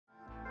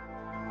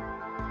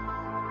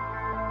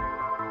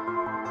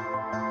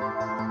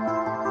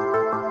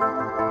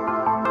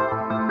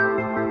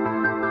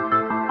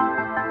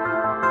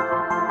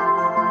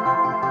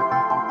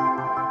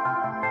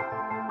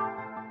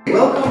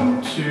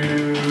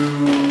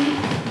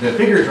the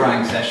figure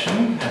drawing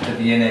session at the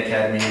Vienna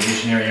Academy of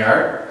Visionary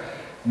Art.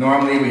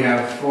 Normally we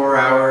have 4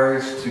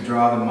 hours to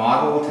draw the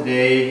model.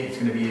 Today it's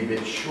going to be a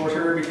bit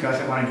shorter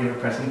because I want to give a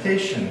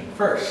presentation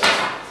first.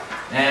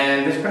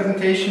 And this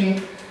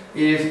presentation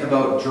is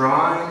about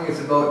drawing. It's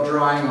about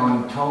drawing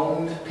on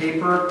toned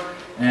paper.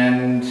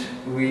 And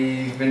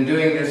we've been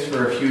doing this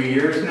for a few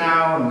years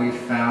now, and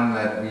we've found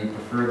that we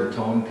prefer the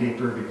toned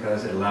paper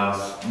because it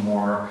allows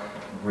more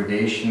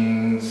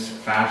gradations,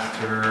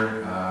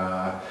 faster,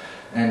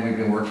 and we've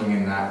been working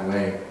in that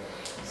way.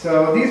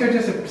 So these are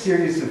just a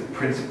series of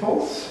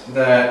principles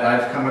that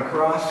I've come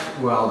across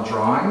while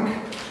drawing,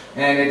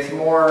 and it's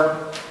more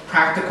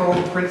practical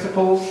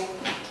principles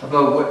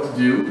about what to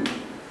do.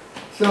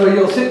 So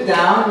you'll sit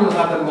down, you'll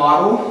have the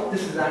model.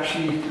 This is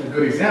actually a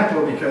good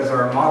example because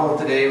our model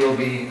today will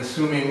be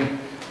assuming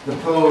the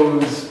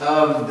pose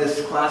of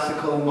this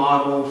classical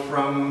model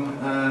from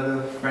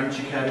the French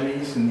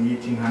academies in the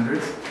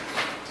 1800s.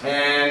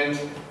 And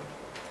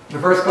the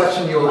first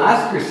question you'll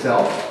ask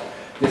yourself,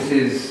 this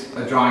is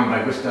a drawing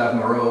by Gustave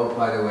Moreau,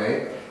 by the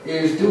way,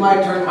 is do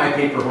I turn my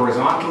paper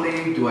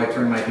horizontally? Do I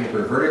turn my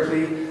paper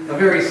vertically? A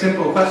very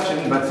simple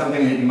question, but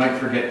something that you might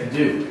forget to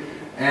do.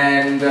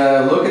 And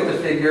look at the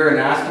figure and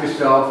ask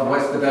yourself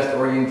what's the best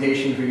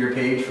orientation for your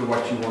page for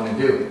what you want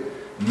to do.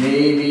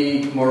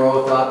 Maybe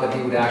Moreau thought that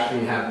he would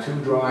actually have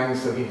 2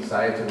 drawings, so he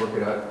decided to work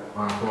it out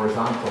on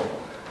horizontal.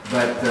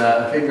 But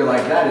a figure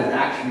like that is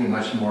actually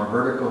much more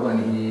vertical,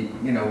 and he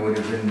would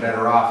have been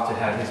better off to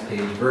have his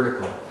page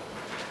vertical.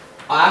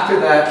 After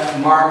that,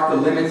 mark the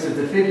limits of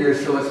the figure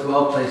so it's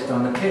well placed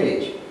on the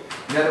page.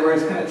 In other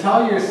words, kind of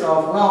tell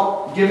yourself,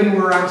 well, given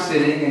where I'm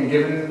sitting and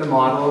given the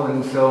model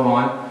and so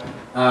on,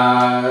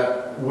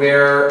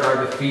 where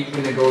are the feet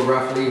going to go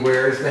roughly?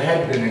 Where is the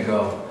head going to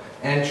go?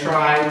 And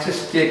try to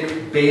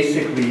stick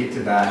basically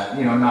to that,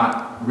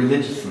 not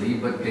religiously,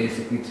 but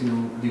basically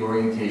to the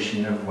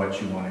orientation of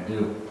what you want to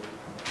do.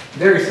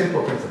 Very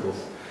simple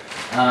principles.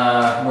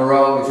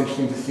 Moreau, it's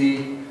interesting to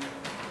see,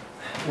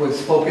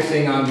 was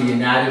focusing on the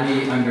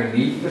anatomy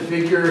underneath the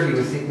figure. He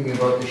was thinking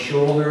about the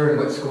shoulder and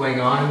what's going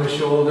on in the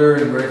shoulder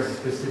and where the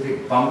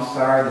specific bumps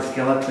are, the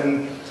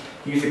skeleton.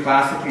 He's a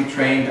classically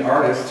trained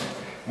artist,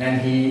 and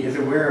he is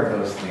aware of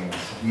those things,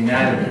 the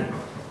anatomy.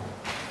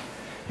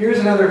 Here's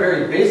another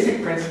very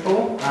basic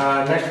principle.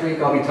 Next week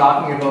I'll be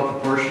talking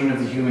about proportion of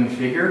the human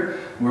figure,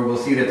 where we'll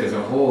see that there's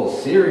a whole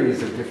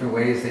series of different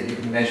ways that you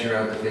can measure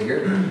out the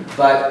figure.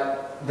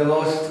 But the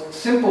most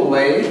simple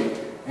way,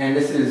 and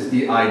this is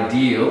the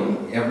ideal,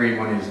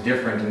 everyone is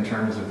different in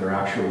terms of their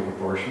actual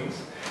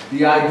proportions.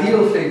 The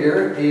ideal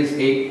figure is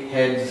 8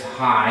 heads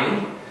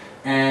high,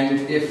 and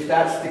if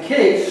that's the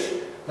case,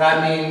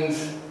 that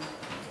means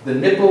the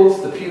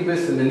nipples, the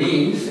pubis, and the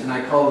knees, and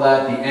I call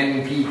that the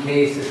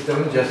NPK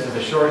system just as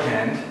a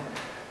shorthand,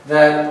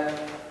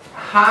 that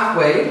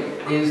halfway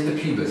is the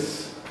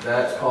pubis.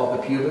 That's called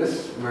the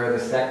pubis, where the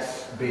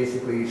sex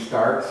basically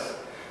starts,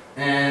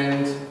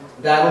 and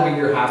that'll be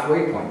your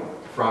halfway point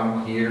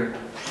from here,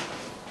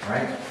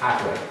 right?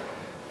 Halfway.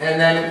 And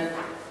then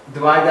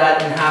divide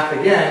that in half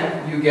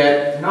again, you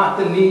get not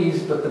the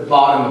knees, but the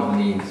bottom of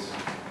the knees.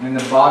 And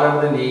the bottom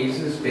of the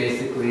knees is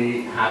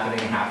basically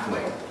happening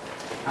halfway.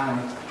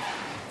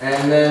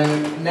 And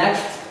then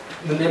next,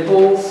 the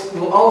nipples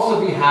will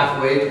also be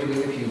halfway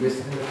between the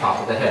pubis and the top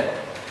of the head.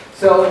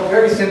 So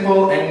very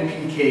simple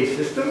NPK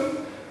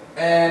system.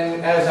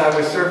 And as I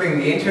was surfing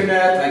the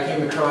internet, I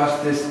came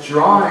across this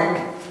drawing,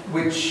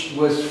 which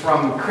was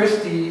from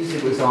Christie's.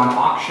 It was on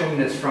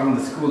auction. It's from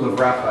the School of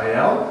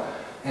Raphael.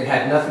 It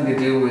had nothing to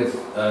do with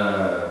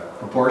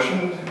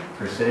proportion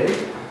per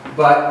se,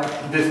 but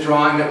this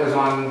drawing that was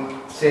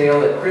on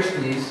sale at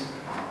Christie's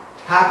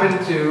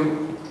happened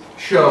to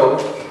show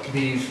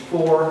these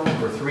 4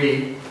 or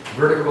 3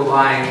 vertical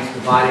lines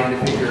dividing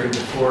the figure into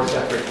 4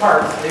 separate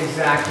parts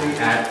exactly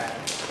at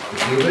the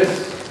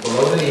pubis,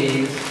 below the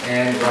knees,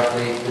 and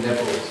roughly the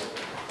nipples.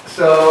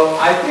 So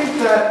I think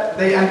that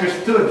they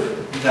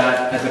understood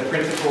that as a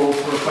principle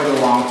for quite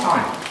a long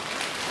time.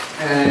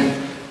 And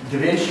Da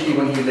Vinci,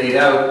 when he laid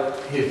out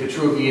his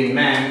Vitruvian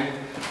Man,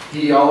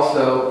 he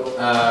also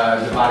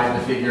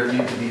divided the figure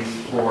into these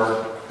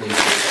 4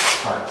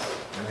 basic parts.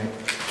 Right?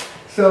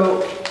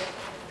 So,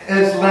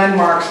 as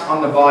landmarks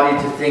on the body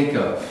to think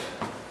of,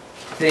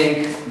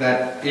 think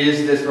that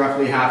is this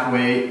roughly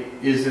halfway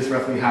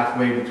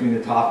between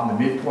the top and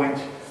the midpoint,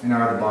 and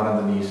are the bottom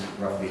of the knees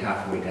roughly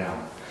halfway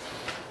down.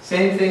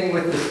 Same thing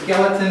with the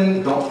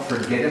skeleton, don't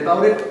forget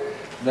about it,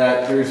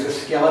 that there's a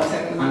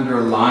skeleton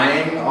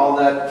underlying all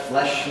that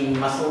flesh and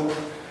muscle,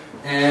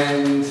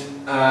 and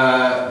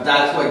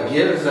that's what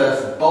gives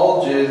us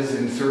bulges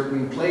in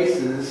certain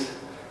places,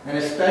 and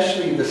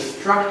especially the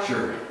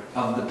structure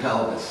of the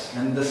pelvis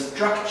and the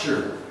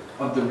structure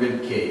of the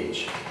rib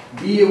cage.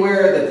 Be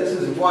aware that this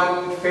is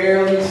one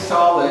fairly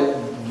solid,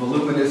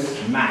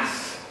 voluminous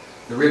mass,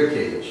 the rib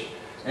cage,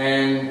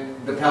 and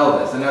the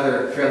pelvis,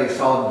 another fairly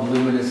solid,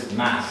 voluminous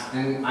mass,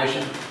 and I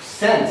should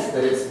sense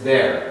that it's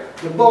there.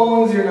 The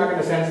bones you're not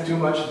going to sense too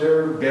much,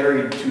 they're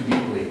buried too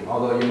deeply,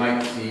 although you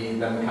might see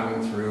them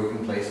coming through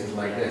in places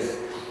like this.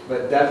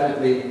 but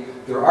definitely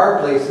there are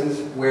places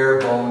where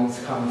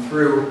bones come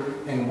through,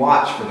 and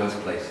watch for those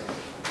places.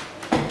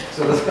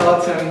 So the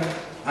skeleton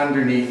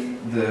underneath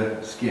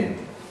the skin.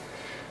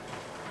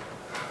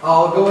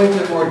 I'll go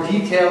into more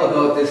detail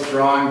about this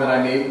drawing that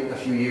I made a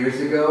few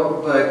years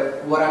ago,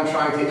 but what I'm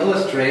trying to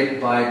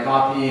illustrate by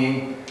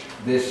copying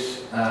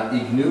this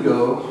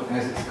ignudo,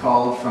 as it's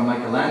called, from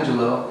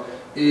Michelangelo,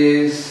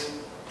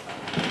 is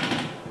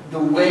the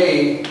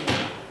way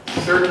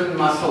certain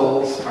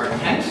muscles are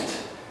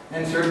tensed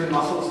and certain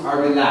muscles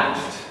are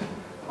relaxed.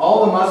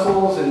 All the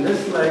muscles in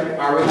this leg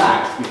are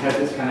relaxed because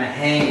it's kind of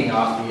hanging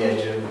off the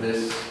edge of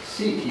this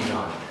seat he's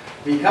on.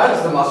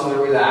 Because the muscles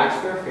are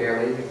relaxed, they're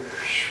fairly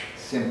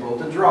simple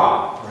to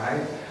draw,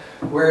 right?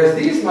 Whereas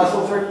these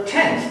muscles are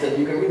tense, and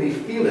you can really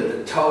feel it.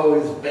 The toe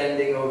is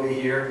bending over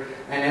here,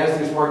 and as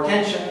there's more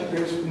tension,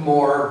 there's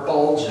more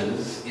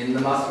bulges in the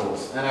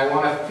muscles. And I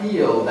want to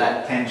feel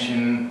that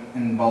tension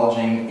and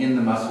bulging in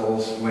the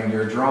muscles when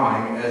you're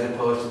drawing, as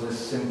opposed to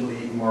just simply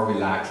more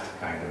relaxed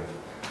kind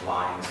of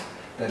lines.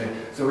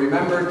 So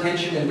remember,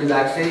 tension and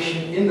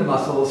relaxation in the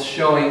muscles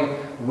showing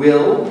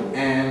will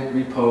and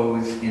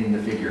repose in the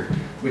figure,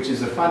 which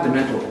is a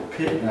fundamental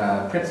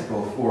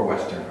principle for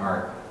Western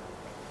art.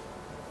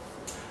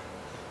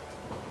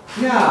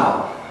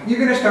 Now, you're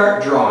going to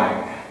start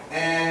drawing,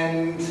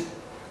 and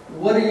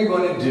what are you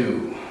going to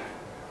do?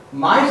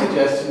 My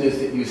suggestion is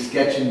that you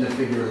sketch in the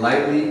figure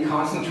lightly,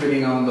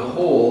 concentrating on the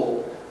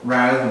whole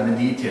rather than the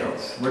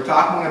details. We're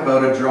talking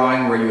about a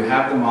drawing where you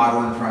have the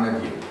model in front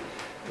of you.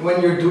 When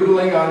you're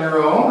doodling on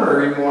your own,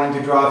 or even wanting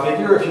to draw a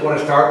figure, if you want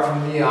to start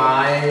from the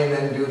eye, and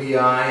then do the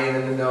eye, and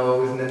then the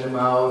nose, and then the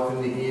mouth,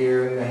 and the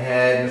ear, and the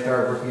head, and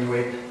start working your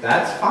way,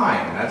 that's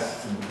fine.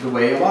 That's the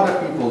way a lot of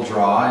people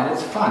draw, and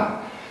it's fun.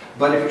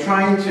 But if you're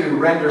trying to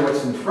render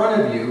what's in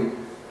front of you,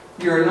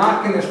 you're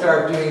not going to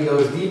start doing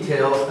those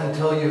details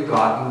until you've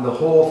gotten the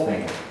whole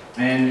thing.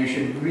 And you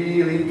should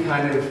really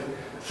kind of,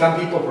 some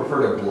people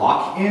prefer to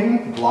block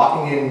in.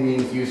 Blocking in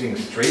means using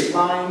straight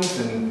lines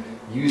and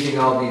using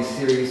all these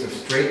series of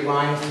straight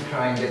lines to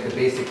try and get the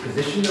basic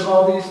position of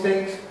all these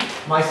things.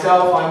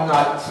 Myself, I'm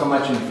not so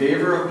much in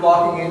favor of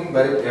blocking in,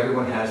 but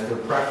everyone has their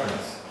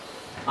preference.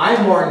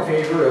 I'm more in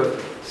favor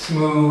of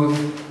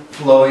smooth,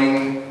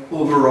 flowing,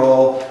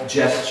 overall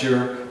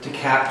gesture to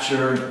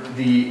capture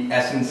the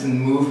essence and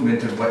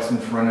movement of what's in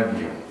front of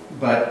you.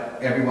 But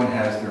everyone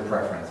has their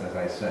preference, as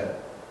I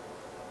said.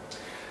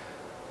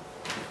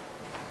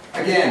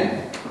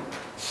 Again,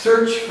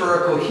 search for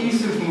a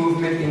cohesive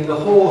movement in the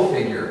whole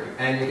figure.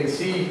 And you can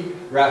see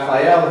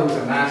Raphael, who's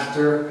a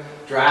master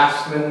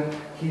draftsman,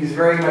 he's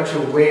very much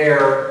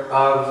aware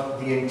of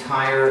the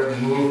entire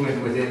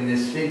movement within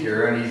this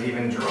figure, and he's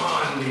even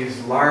drawn these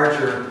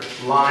larger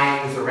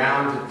lines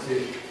around it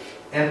to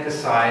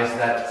emphasize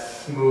that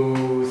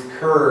smooth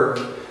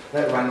curve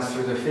that runs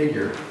through the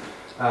figure.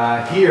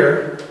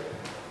 Here,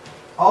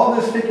 all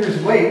this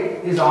figure's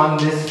weight is on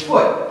this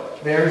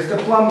foot. There's the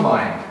plumb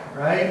line,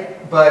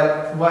 right?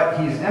 But what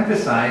he's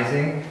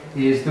emphasizing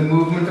is the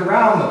movement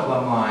around the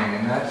plumb line,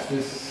 and that's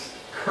this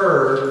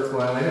curve that's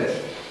going like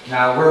this.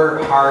 Now,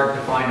 we're hard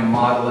to find a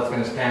model that's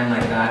going to stand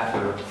like that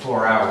for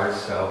 4 hours,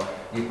 so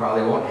you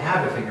probably won't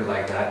have a figure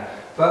like that.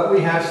 But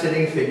we have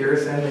sitting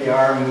figures, and they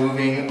are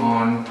moving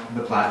on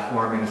the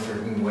platform in a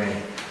certain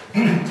way.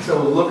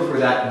 So look for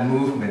that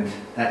movement,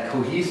 that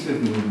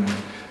cohesive movement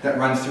that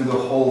runs through the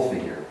whole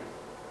figure.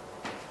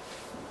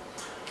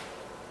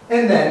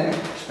 And then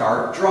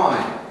start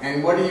drawing.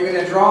 And what are you going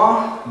to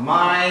draw?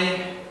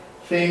 My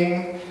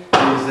thing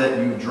is that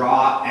you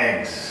draw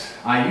eggs.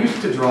 I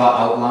used to draw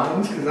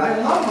outlines because I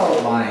love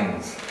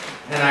outlines.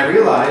 And I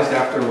realized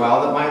after a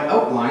while that my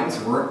outlines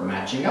weren't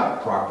matching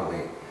up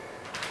properly.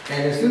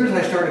 And as soon as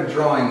I started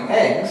drawing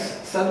eggs,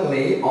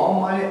 suddenly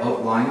all my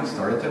outlines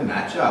started to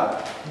match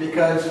up.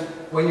 Because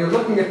when you're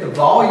looking at the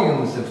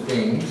volumes of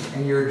things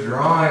and you're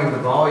drawing the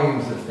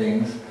volumes of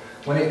things,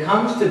 when it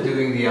comes to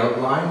doing the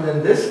outline,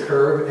 then this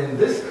curve and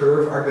this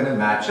curve are going to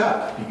match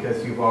up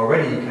because you've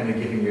already kind of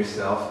given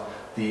yourself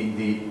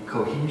the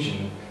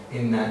cohesion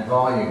in that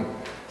volume.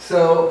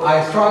 So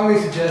I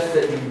strongly suggest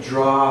that you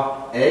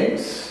draw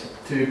eggs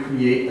to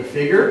create a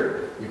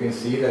figure. You can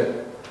see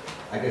that,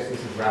 I guess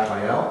this is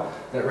Raphael,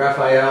 that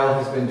Raphael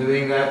has been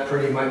doing that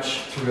pretty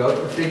much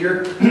throughout the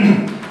figure,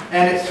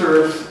 and it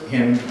serves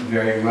him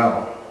very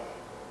well.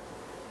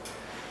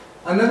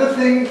 Another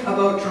thing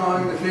about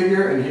drawing the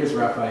figure, and here's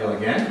Raphael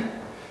again,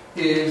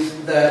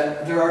 is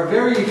that there are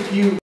very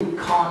few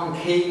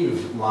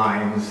concave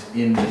lines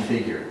in the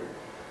figure.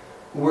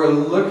 We're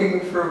looking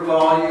for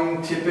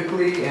volume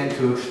typically, and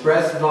to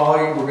express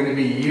volume we're going to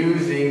be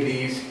using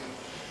these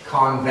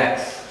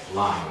convex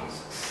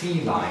lines,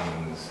 C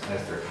lines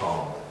as they're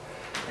called.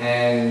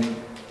 And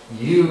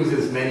use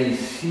as many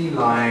C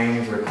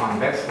lines or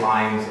convex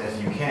lines as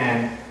you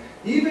can,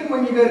 even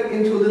when you get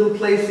into a little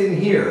place in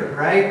here,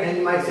 right? And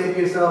you might say to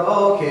yourself,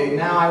 oh, okay,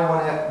 now I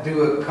want to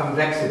do a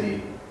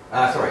concavity,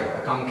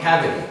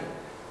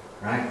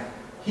 right?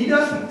 He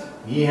doesn't.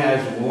 He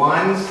has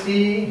one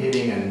C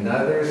hitting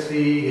another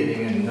C,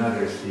 hitting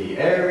another C.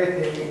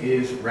 Everything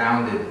is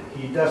rounded.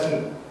 He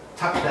doesn't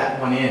tuck that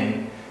one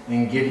in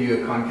and give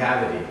you a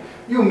concavity.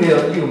 You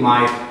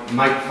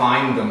might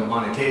find them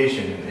on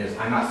occasion.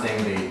 I'm not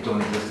saying they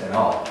don't exist at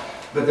all,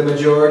 but the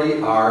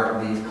majority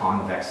are these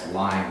convex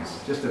lines.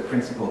 Just a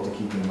principle to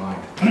keep in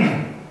mind.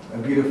 A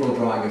beautiful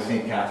drawing of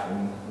St.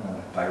 Catherine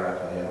by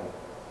Raphael.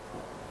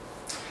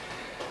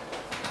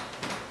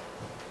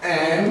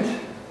 And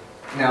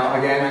now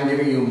again, I'm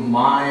giving you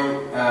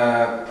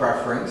my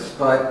preference,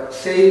 but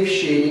save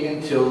shading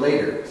until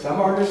later. Some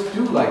artists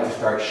do like to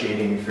start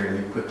shading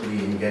fairly quickly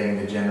and getting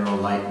the general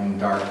light and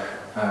dark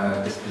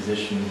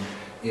disposition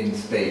in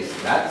space.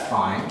 That's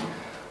fine.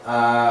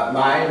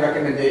 My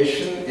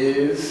recommendation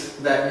is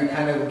that you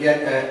kind of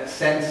get a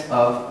sense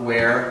of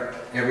where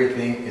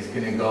everything is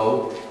going to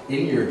go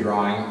in your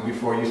drawing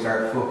before you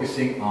start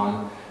focusing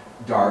on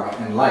dark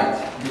and light,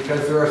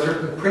 because there are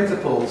certain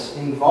principles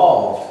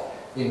involved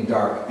in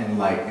dark and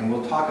light, and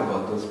we'll talk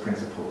about those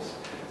principles.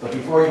 But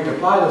before you can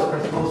apply those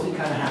principles, you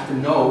kind of have to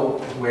know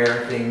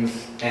where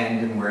things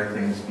end and where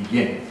things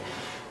begin.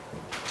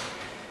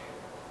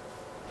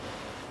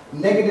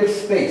 Negative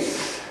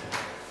space.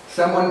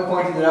 Someone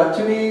pointed it out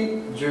to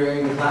me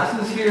during the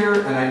classes here,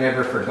 and I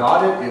never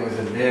forgot it. It was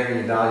a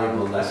very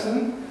valuable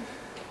lesson.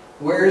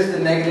 Where is the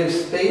negative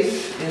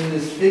space in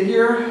this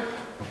figure?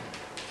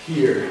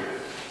 Here,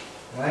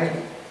 right?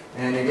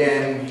 And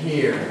again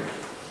here.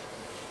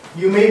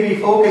 You may be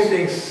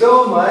focusing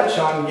so much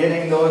on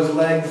getting those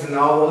legs and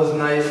all those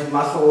nice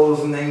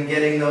muscles and then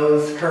getting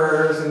those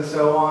curves and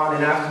so on,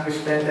 and after you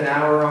spent an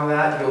hour on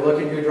that, you'll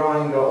look at your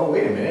drawing and go, oh,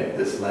 wait a minute,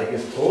 this leg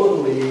is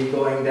totally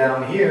going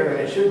down here and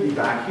it should be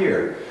back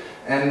here.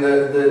 And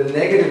the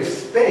negative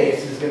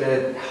space is going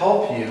to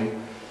help you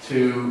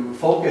to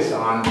focus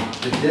on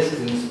the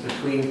distance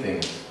between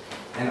things.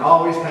 And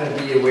always kind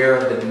of be aware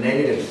of the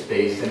negative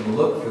space and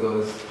look for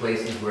those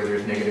places where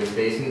there's negative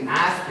space and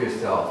ask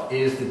yourself,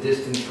 is the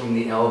distance from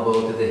the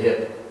elbow to the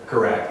hip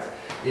correct?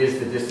 Is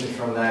the distance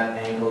from that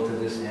ankle to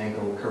this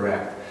ankle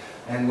correct?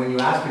 And when you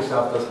ask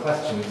yourself those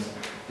questions,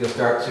 you'll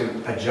start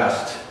to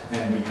adjust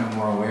and become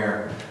more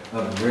aware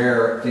of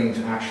where things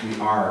actually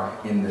are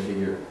in the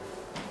figure.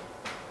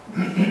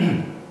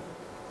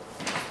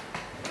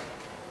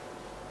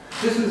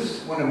 This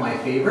is one of my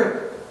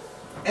favorite.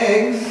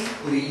 Eggs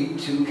lead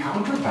to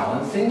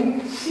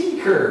counterbalancing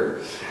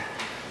C-curves.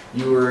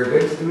 You were a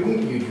good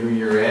student, you drew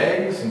your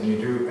eggs, and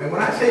and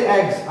when I say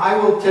eggs, I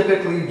will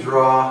typically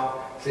draw,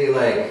 say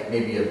like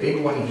maybe a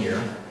big one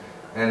here,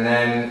 and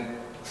then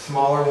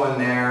smaller one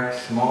there,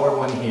 smaller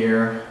one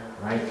here,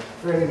 right?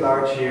 Fairly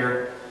large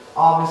here.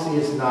 Obviously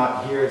it's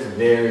not here, it's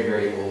very,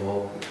 very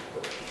oval.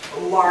 A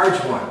large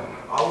one,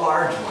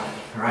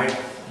 right?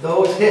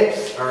 Those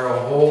hips are a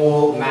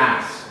whole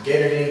mass.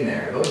 Get it in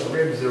there. Those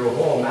ribs are a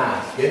whole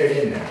mass. Get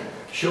it in there.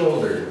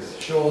 Shoulders,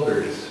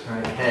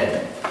 right?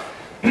 Head.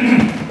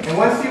 And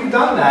once you've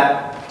done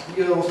that,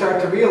 you'll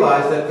start to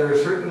realize that there are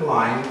certain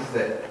lines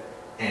that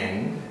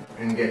end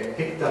and get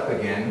picked up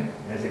again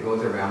as it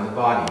goes around the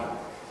body.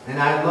 And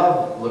I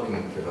love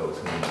looking for those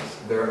ones.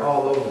 They're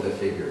all over the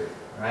figure,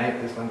 right?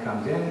 This one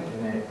comes in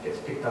and then it gets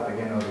picked up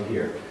again over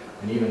here.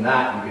 And even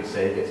that, you could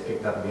say, gets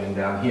picked up again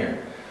down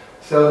here.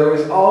 So there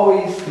was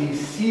always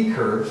these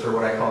C-curves, or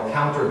what I call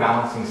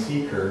counterbalancing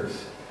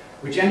C-curves,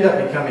 which end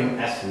up becoming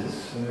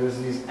S's, and there's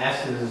these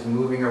S's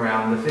moving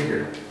around the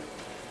figure.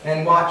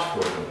 And watch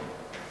for them,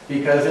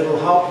 because it'll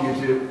help you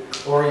to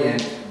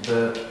orient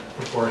the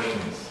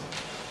proportions.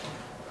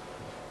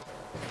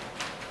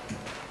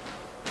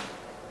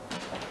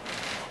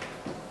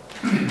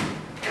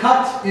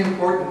 Cut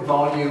important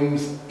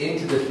volumes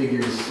into the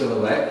figure's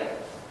silhouette.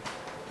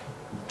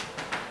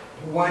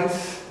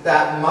 Once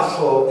that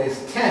muscle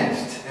is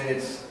tensed and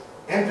it's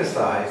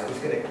emphasized, it's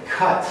going to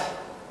cut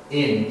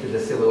into the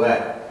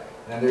silhouette.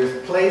 And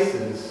there's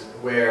places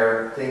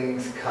where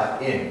things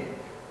cut in.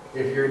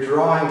 If you're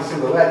drawing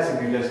silhouettes and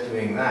you're just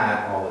doing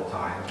that all the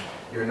time,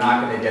 you're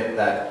not going to get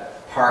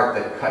that part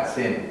that cuts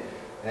in.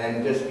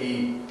 And just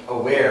be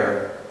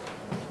aware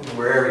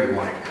wherever you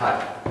want to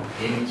cut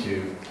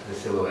into the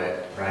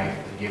silhouette, right?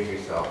 To give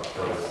yourself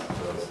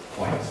those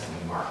points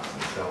and marks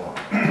and so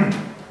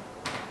on.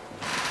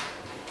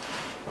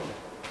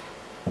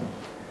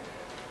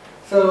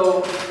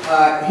 So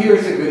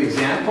here's a good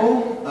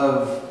example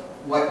of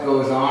what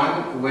goes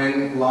on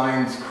when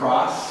lines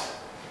cross.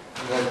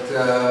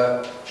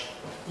 That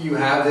you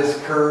have this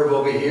curve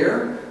over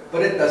here,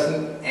 but it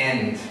doesn't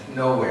end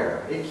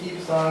nowhere. It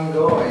keeps on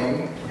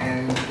going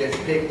and gets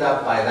picked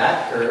up by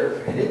that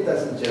curve, and it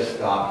doesn't just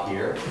stop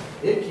here.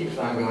 It keeps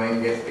on going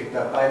and gets picked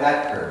up by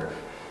that curve.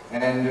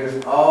 And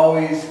there's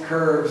always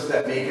curves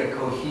that make a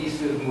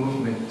cohesive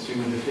movement to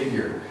the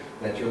figure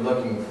that you're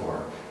looking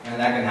for. And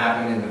that can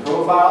happen in the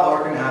profile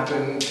or it can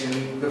happen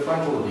in the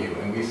frontal view.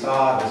 And we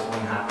saw this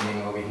one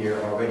happening over here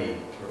already.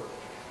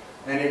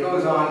 And it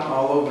goes on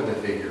all over the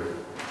figure.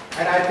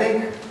 And I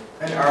think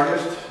an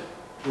artist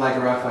like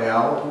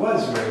Raphael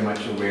was very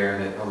much aware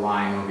that a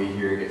line over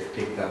here gets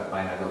picked up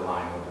by another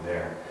line over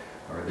there.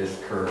 Or this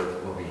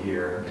curve over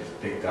here gets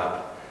picked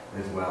up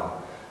as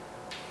well.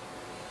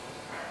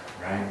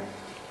 Right?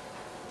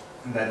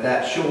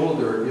 that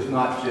shoulder is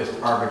not just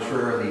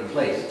arbitrarily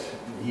placed.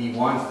 He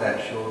wants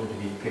that shoulder to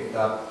be pick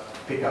up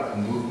the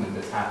movement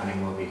that's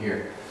happening over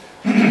here.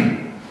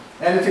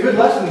 And it's a good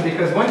lesson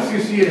because once you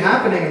see it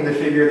happening in the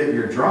figure that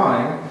you're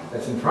drawing,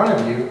 that's in front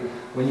of you,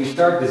 when you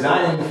start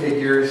designing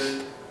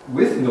figures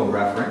with no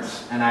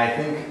reference, and I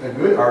think a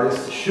good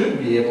artist should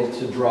be able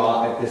to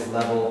draw at this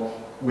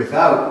level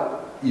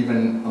without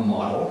even a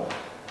model,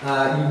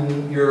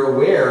 you're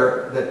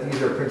aware that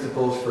these are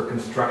principles for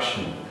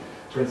construction,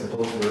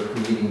 principles for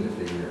creating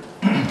the figure.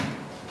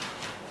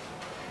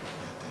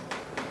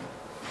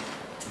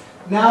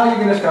 Now you're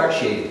going to start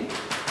shading.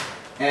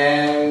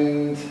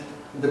 And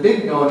the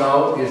big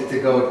no-no is to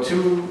go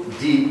too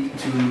deep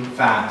too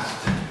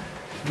fast.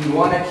 You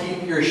want to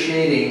keep your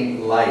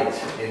shading light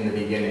in the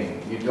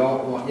beginning. You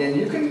don't want, and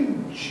you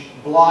can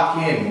block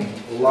in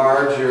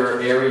larger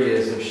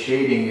areas of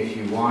shading if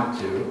you want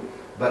to,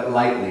 but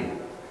lightly.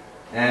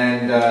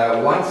 And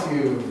once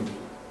you've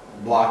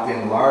blocked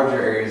in larger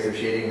areas of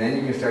shading, then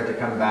you can start to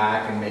come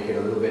back and make it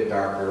a little bit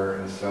darker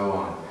and so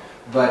on.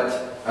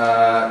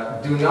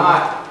 But do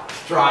not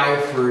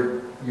strive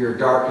for your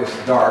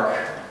darkest dark,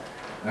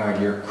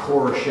 your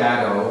core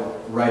shadow,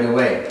 right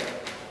away.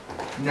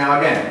 Now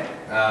again,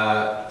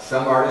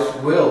 some artists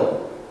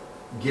will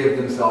give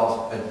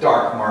themselves a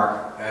dark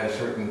mark at a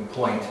certain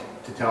point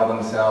to tell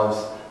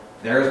themselves,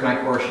 there's my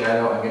core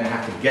shadow, I'm going to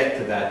have to get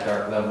to that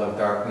dark level of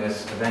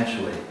darkness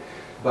eventually.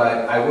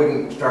 But I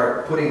wouldn't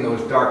start putting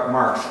those dark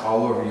marks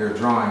all over your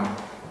drawing.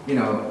 You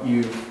know,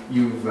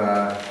 you've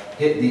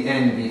hit the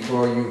end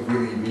before you've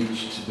really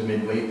reached the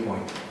midway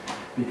point.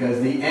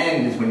 Because the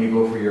end is when you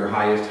go for your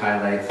highest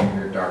highlights and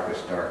your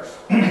darkest darks.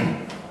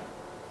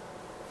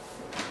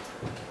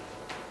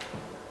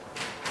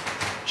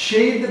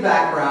 Shade the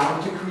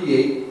background to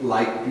create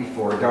light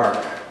before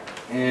dark.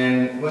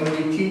 And when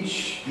we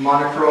teach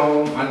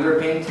monochrome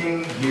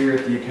underpainting here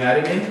at the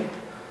Academy,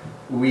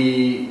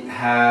 we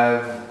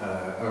have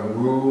a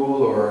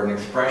rule or an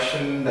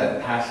expression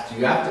that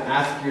you have to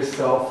ask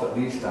yourself at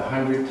least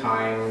 100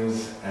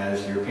 times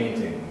as you're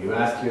painting. You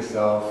ask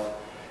yourself,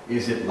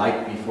 is it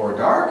light before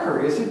dark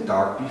or is it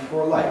dark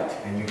before light?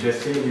 And you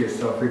just say to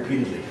yourself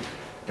repeatedly,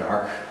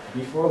 dark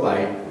before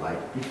light,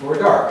 light before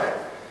dark.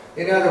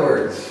 In other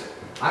words,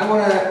 I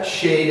want to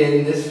shade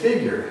in this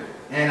figure.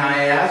 And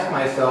I ask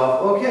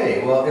myself,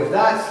 okay, well if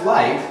that's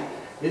light,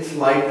 it's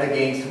light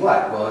against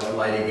what? Well, it's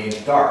light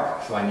against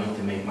dark. So I need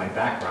to make my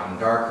background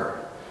darker.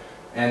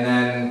 And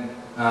then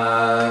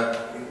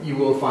you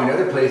will find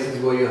other places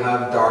where you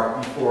have dark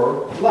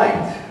before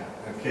light.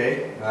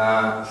 Okay?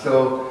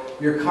 So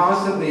you're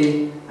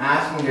constantly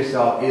asking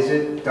yourself, is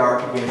it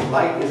dark against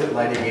light? Is it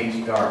light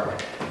against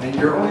dark? And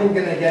you're only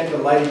going to get the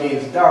light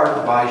against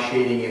dark by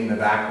shading in the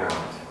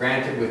background.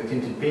 Granted, with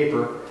tinted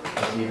paper,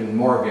 it's even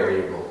more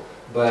variable.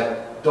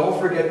 But don't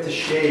forget to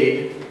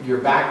shade your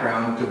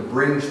background to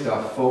bring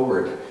stuff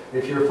forward.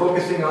 If you're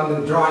focusing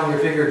on drawing your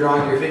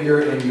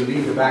figure, and you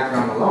leave the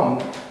background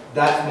alone,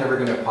 that's never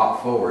going to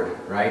pop forward,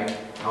 right?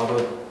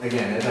 Although,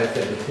 again, as I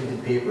said, the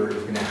tinted paper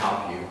is going to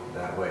help you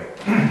that way.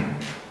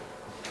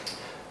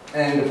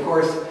 And of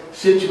course,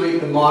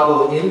 situate the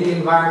model in the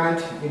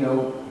environment. You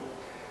know,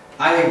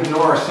 I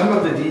ignore some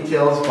of the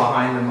details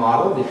behind the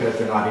model because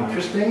they're not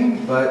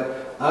interesting,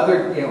 but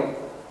other, you know,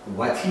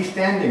 what's he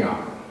standing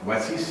on?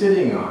 What's he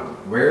sitting on?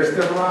 Where's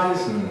the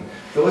horizon?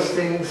 Those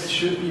things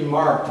should be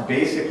marked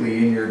basically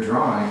in your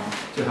drawing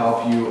to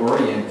help you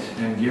orient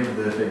and give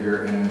the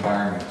figure an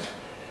environment.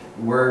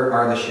 Where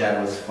are the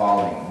shadows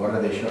falling? What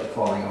are they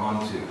falling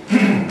onto?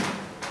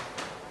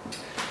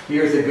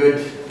 Here's a good,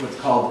 what's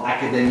called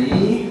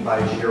Académie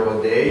by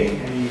Giraudet.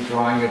 Any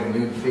drawing of a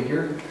nude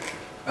figure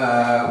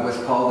was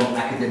called an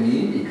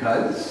Académie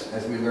because,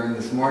 as we learned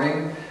this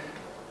morning,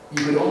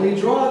 you could only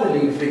draw the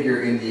nude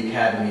figure in the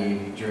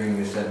Academy during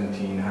the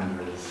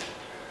 1700s.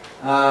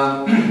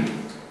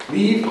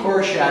 Leave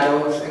core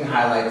shadows and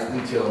highlights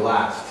until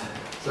last.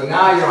 So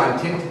now you're on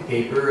tinted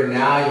paper and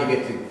now you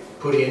get to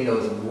put in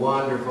those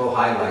wonderful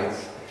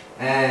highlights.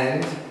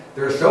 And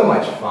they're so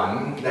much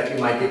fun that you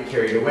might get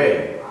carried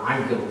away.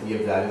 I'm guilty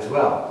of that as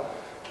well.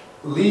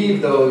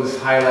 Leave those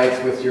highlights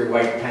with your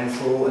white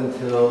pencil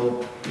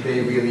until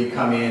they really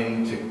come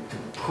in to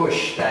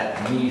push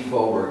that knee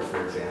forward, for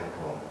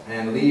example.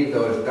 And leave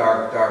those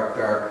dark, dark,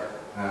 dark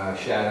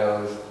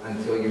shadows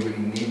until you really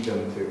need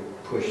them to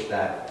push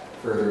that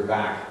further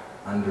back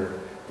under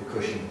the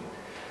cushion.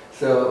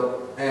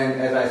 So, and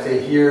as I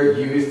say here,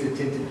 use the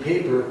tinted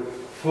paper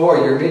for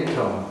your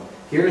midtone.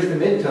 Here's the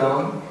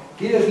midtone.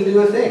 He doesn't do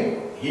a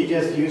thing. He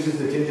just uses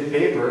the tinted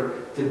paper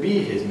to be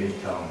his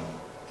midtone.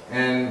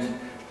 And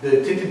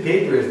the tinted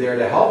paper is there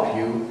to help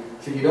you,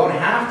 so you don't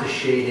have to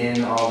shade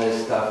in all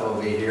this stuff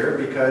over here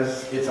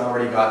because it's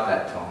already got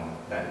that tone,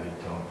 that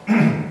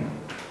midtone.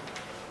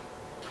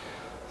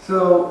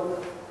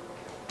 So,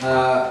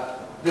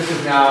 this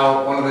is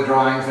now one of the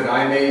drawings that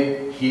I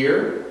made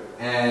here,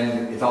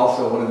 and it's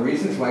also one of the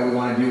reasons why we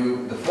want to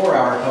do the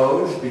 4-hour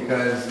pose,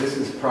 because this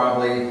is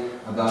probably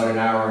about an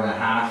hour and a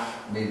half,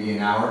 maybe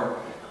an hour.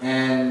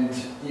 and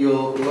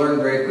you'll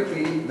learn very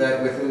quickly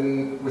that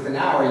within an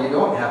hour you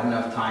don't have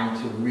enough time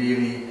to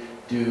really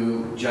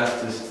do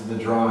justice to the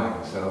drawing.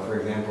 So for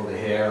example, the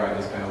hair, I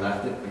just kind of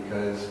left it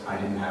because I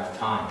didn't have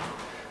time.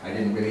 I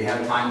didn't really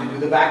have time to do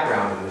the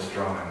background of this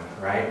drawing,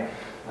 right?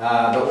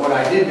 But what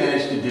I did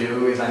manage to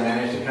do is I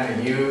managed to kind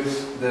of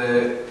use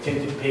the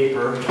tinted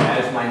paper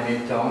as my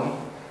mid-tone.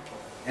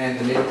 And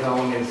the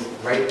mid-tone is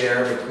right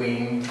there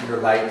between your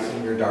lights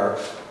and your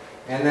darks.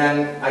 And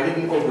then I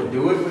didn't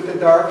overdo it with the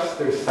darks.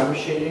 There's some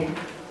shading,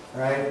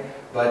 right?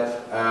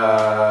 But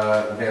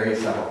very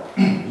subtle.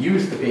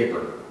 Use the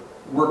paper.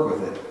 Work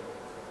with it.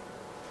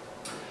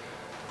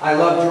 I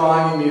love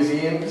drawing in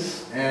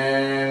museums,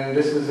 and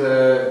this is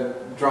a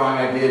drawing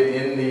I did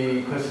in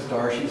the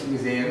Kunsthistorisches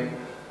Museum.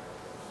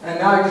 And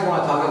now I just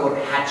want to talk about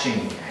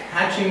hatching.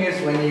 Hatching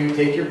is when you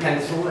take your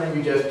pencil and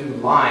you just do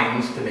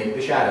lines to make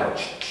the shadow.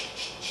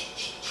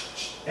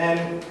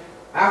 And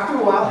after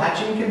a while,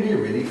 hatching can be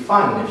really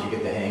fun if you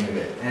get the hang of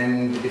it.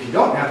 And if you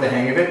don't have the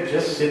hang of it,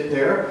 just sit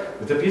there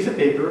with a piece of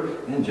paper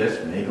and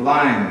just make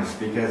lines,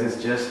 because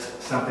it's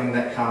just something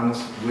that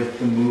comes with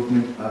the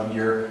movement of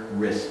your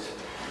wrist.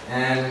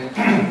 And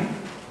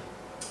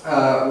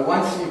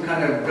once you've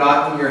kind of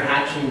gotten your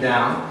hatching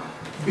down,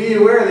 be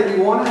aware that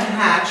you want to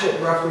hatch at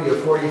roughly a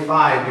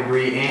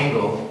 45-degree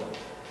angle.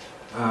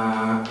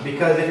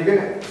 Because if you're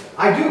going to,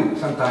 I do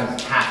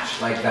sometimes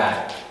hatch like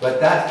that, but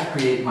that's to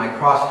create my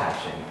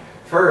cross-hatching.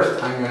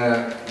 First, I'm going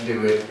to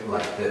do it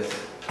like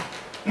this.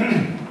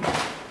 And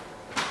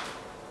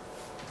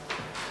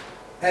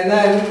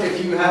then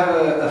if you have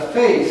a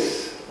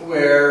face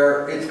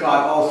where it's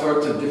got all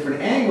sorts of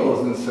different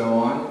angles and so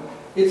on,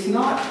 it's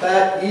not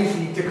that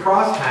easy to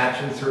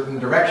cross-hatch in certain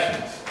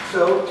directions.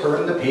 So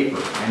turn the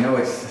paper. I know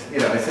it's,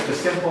 it's such a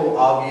simple,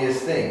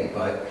 obvious thing,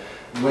 but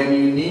when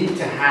you need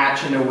to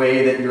hatch in a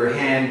way that your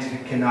hand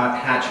cannot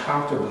hatch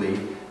comfortably,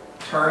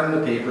 turn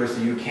the paper so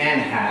you can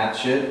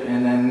hatch it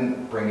and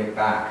then bring it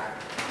back.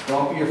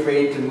 Don't be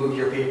afraid to move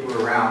your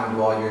paper around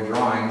while you're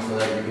drawing so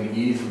that you can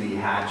easily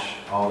hatch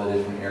all the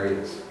different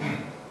areas.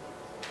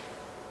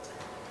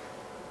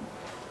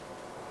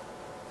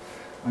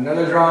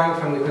 Another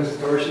drawing from the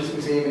Kunsthistorisches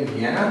Museum in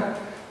Vienna.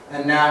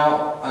 And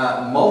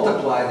now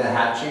multiply the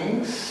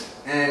hatchings.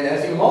 And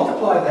as you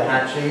multiply the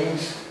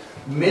hatchings,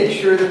 make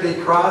sure that they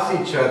cross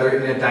each other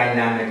in a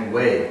dynamic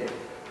way.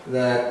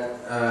 That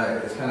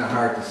it's kind of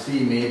hard to see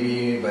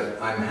maybe, but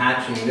I'm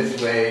hatching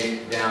this way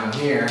down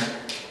here,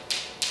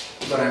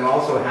 but I'm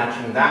also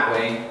hatching that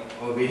way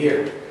over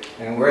here.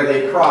 And where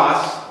they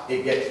cross,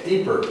 it gets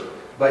deeper.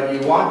 But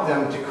you want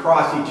them to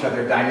cross each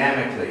other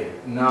dynamically,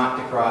 not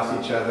to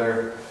cross each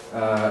other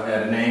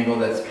at an angle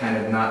that's kind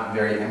of not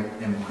very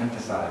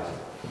emphasized.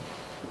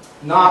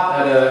 Not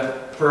at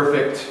a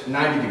perfect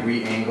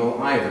 90-degree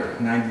angle either.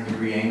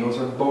 90-degree angles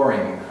are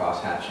boring in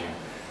cross-hatching,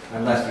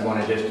 unless you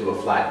want to just do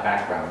a flat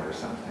background or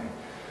something.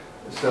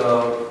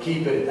 So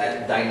keep it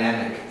at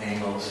dynamic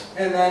angles.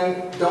 And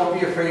then don't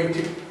be afraid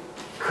to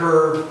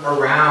curve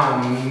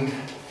around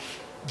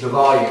the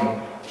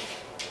volume.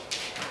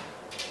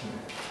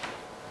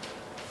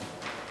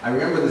 I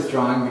remember this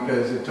drawing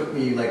because it took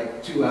me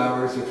like 2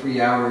 hours or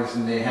 3 hours,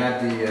 and they had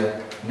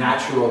the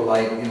natural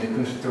light in the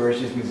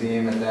Kunsthistorisches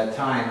Museum at that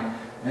time.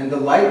 And the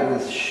light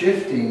was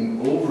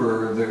shifting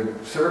over the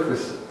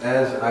surface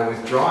as I was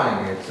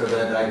drawing it, so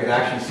that I could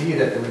actually see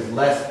that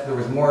there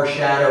was more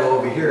shadow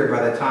over here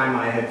by the time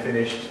I had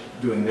finished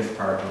doing this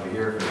part over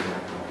here, for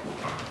example.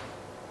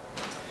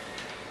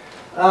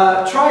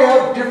 Try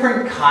out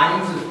different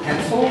kinds of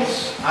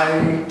pencils.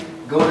 I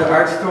go to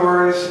art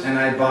stores and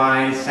I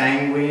buy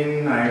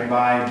sanguine, I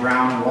buy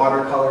brown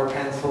watercolor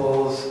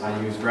pencils, I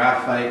use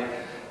graphite.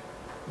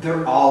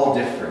 They're all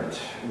different.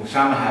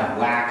 Some have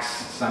wax,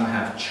 some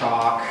have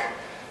chalk,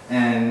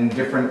 and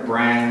different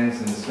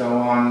brands and so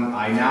on.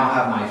 I now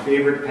have my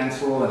favorite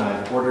pencil, and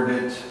I've ordered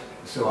it,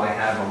 so I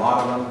have a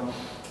lot of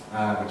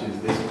them, which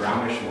is this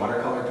brownish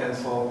watercolor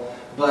pencil.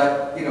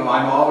 But,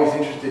 I'm always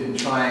interested in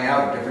trying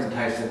out different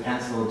types of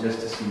pencil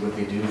just to see what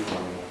they do for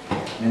me.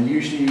 And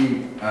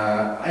usually,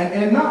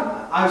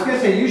 I was going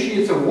to say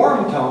usually it's a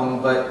warm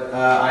tone, but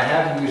I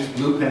have used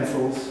blue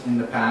pencils in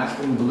the past,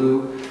 and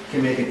blue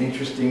can make an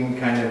interesting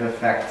kind of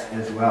effect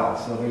as well.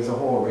 So there's a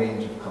whole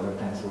range of colored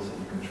pencils that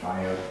you can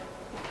try out.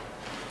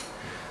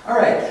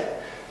 Alright,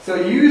 so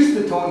use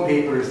the tone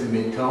paper as the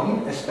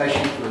mid-tone,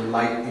 especially for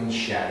light and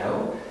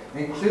shadow,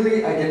 and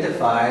clearly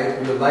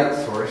identify your light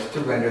source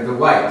to render the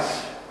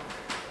whites.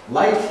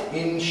 Light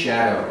in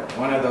shadow,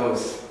 one of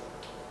those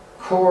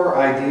core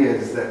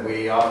ideas that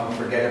we often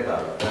forget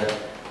about.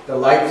 The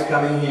light's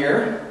coming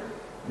here,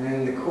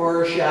 and the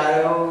core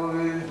shadow,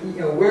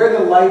 where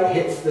the light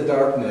hits the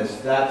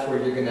darkness, that's where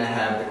you're going to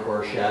have the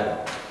core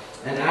shadow.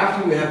 And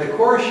after you have the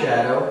core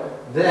shadow,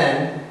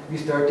 then you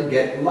start to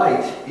get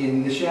light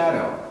in the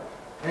shadow.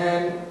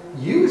 And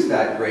use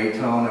that gray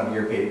tone of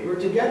your paper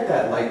to get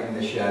that light in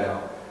the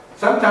shadow.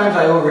 Sometimes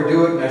I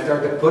overdo it and I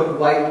start to put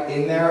white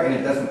in there, and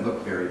it doesn't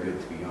look very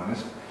good, to be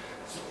honest.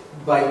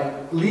 By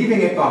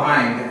leaving it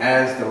behind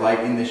as the light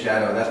in the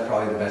shadow, that's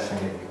probably the best thing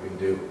that you can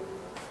do.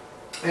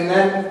 And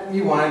then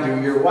you want to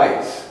do your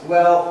whites.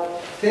 Well,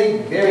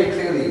 think very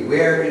clearly,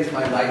 where is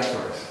my light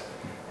source?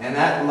 And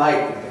that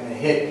light is going to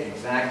hit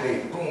exactly,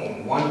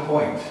 boom, one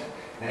point.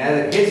 And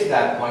as it hits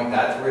that point,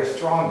 that's where it's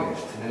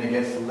strongest. And then it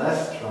gets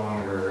less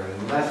stronger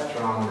and less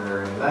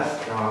stronger and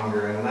less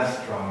stronger and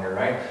less stronger,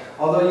 right?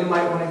 Although you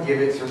might want to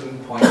give it certain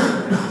points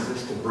of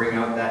emphasis to bring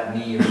out that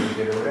knee or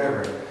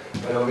whatever.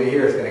 But over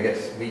here it's going to get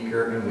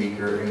weaker and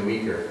weaker and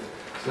weaker.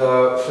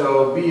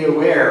 So be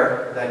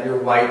aware that your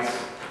whites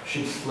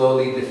should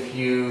slowly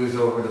diffuse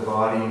over the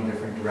body in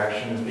different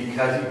directions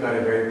because you've got a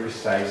very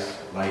precise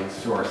light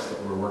source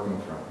that we're working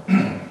from.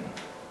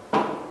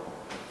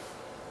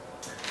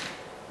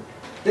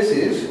 This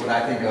is what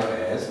I think of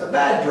as a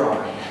bad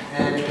drawing.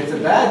 And it's a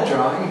bad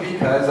drawing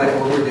because I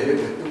overdid it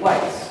with the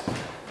whites.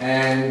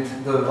 And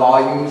the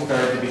volume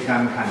started to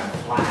become kind of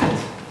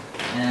flat.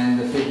 And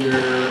the figure,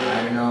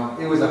 I don't know,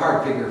 it was a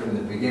hard figure from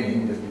the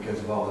beginning just because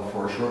of all the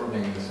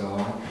foreshortening and so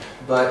on.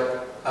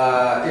 But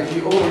if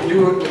you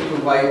overdo it with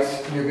the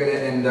whites, you're going to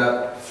end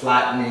up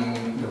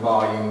flattening the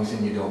volumes,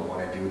 and you don't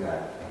want to do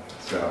that.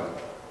 So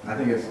I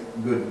think it's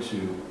good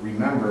to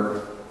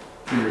remember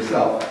to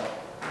yourself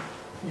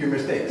your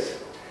mistakes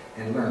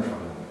and learn from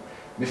them.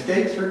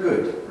 Mistakes are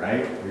good,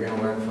 right? You're going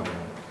to learn from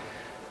them.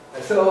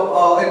 So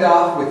I'll end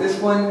off with this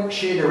one,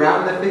 shade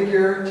around the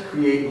figure to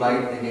create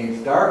light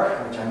against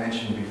dark, which I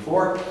mentioned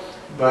before.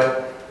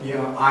 But you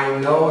know, I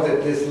know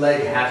that this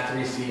leg has to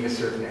receive a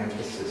certain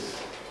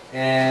emphasis.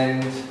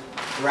 And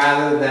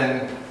rather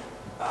than,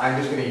 I'm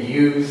just going to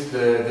use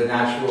the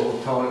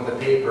natural tone of the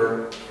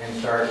paper and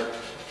start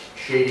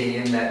shading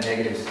in that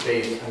negative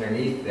space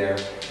underneath there.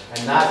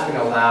 And that's going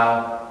to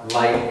allow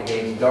light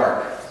against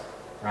dark,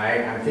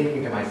 right? I'm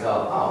thinking to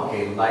myself, oh,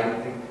 okay,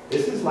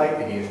 this is light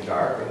against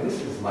dark, and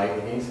this is light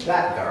against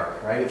that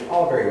dark, right? It's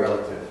all very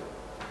relative.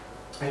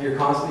 And you're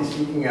constantly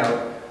seeking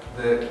out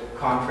the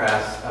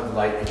contrast of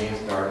light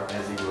against dark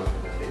as you go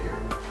through the figure.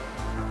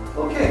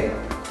 Okay.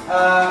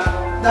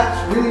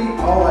 That's really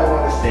all I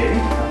want to say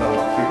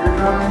about figure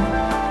drawing,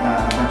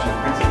 a bunch of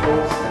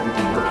principles that we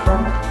can work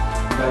from,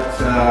 but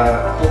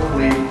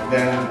hopefully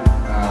then